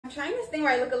trying this thing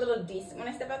where I look a little decent when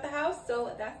I step out the house,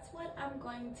 so that's what I'm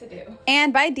going to do.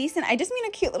 And by decent, I just mean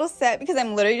a cute little set because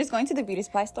I'm literally just going to the beauty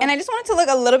supply store. And I just wanted to look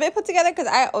a little bit put together because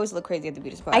I always look crazy at the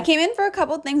beauty supply. I came in for a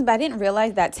couple things, but I didn't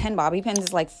realize that 10 bobby pins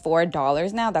is like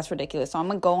 $4 now. That's ridiculous. So I'm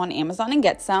gonna go on Amazon and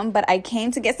get some, but I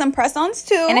came to get some press-ons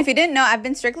too. And if you didn't know, I've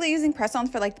been strictly using press-ons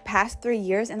for like the past 3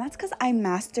 years, and that's because I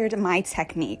mastered my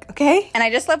technique, okay? And I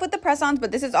just left with the press-ons,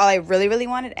 but this is all I really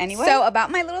wanted anyway. So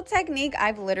about my little technique,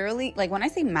 I've literally, like when I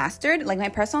say mastered, like my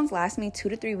press-ons last me 2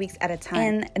 to 3 weeks at a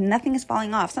time, and nothing is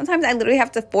falling off. Sometimes I literally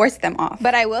have to force them off.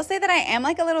 But I will say that I am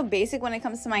like a little basic when it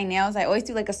comes to my nails. I always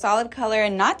do like a solid color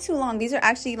and not too long. These are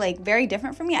actually like very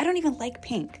different for me. I don't even like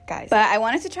pink, guys. But I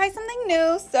wanted to try something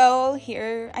new, so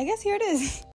here, I guess here it is.